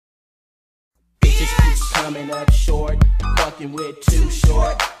coming up short. Fucking with Too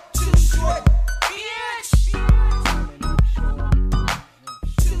Short. Too Short, bitch.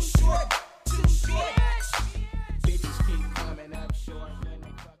 Too short, too short. Bitches keep coming up short.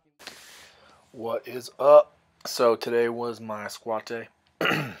 What is up? So today was my squat day.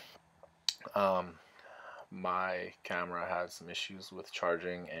 My camera had some issues with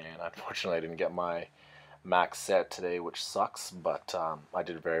charging, and unfortunately I didn't get my max set today, which sucks, but I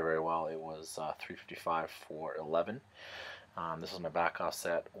did very, very well. It was 355 for 11. This was my back off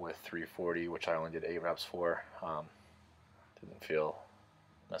set with 340, which I only did 8 reps for. Didn't feel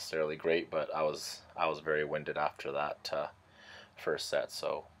necessarily great, but I was very winded after that first set,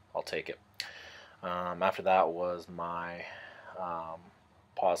 so I'll take it. After that was my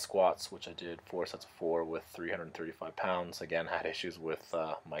pause squats, which I did 4 sets of 4 with 335 pounds. Again, had issues with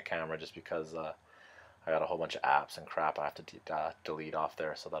my camera just because I got a whole bunch of apps and crap I have to delete off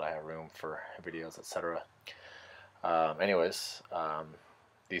there so that I have room for videos, etc. Anyways,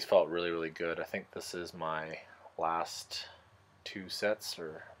 these felt really, really good. I think this is my last 2 sets,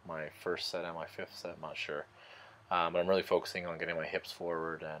 or my first set and my 5th set, I'm not sure. But I'm really focusing on getting my hips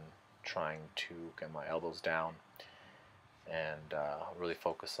forward and trying to get my elbows down, and really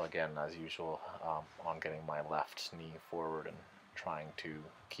focus again, as usual, on getting my left knee forward and trying to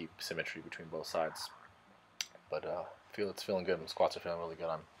keep symmetry between both sides. But it's feeling good, and squats are feeling really good.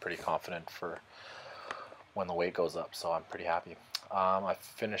 I'm pretty confident for when the weight goes up, so I'm pretty happy. I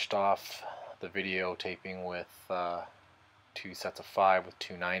finished off the video taping with 2 sets of 5 with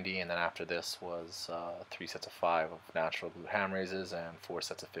 290, and then after this was 3 sets of 5 of natural glute ham raises and 4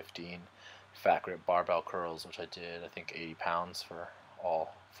 sets of 15 fat grip barbell curls, which I did, I think, 80 pounds for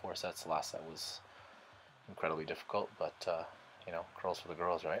all 4 sets. The last set was incredibly difficult, but you know, curls for the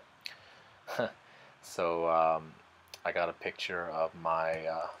girls, right? So I got a picture of my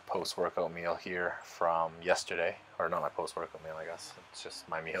post-workout meal here from yesterday, or not my post-workout meal, I guess. It's just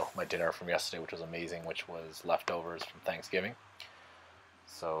my meal, my dinner from yesterday, which was amazing, which was leftovers from Thanksgiving.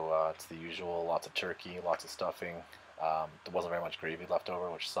 So it's the usual, lots of turkey, lots of stuffing. There wasn't very much gravy left over,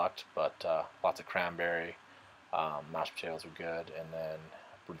 which sucked, but lots of cranberry, mashed potatoes were good, and then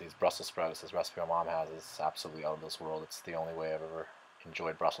these Brussels sprouts, this recipe my mom has, is absolutely out of this world. It's the only way I've ever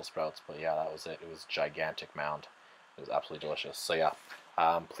enjoyed Brussels sprouts, but yeah, that was it. It was a gigantic mound. It was absolutely delicious. So yeah,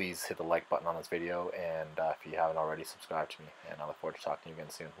 please hit the like button on this video, and if you haven't already, subscribe to me, and I look forward to talking to you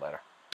again soon. Later.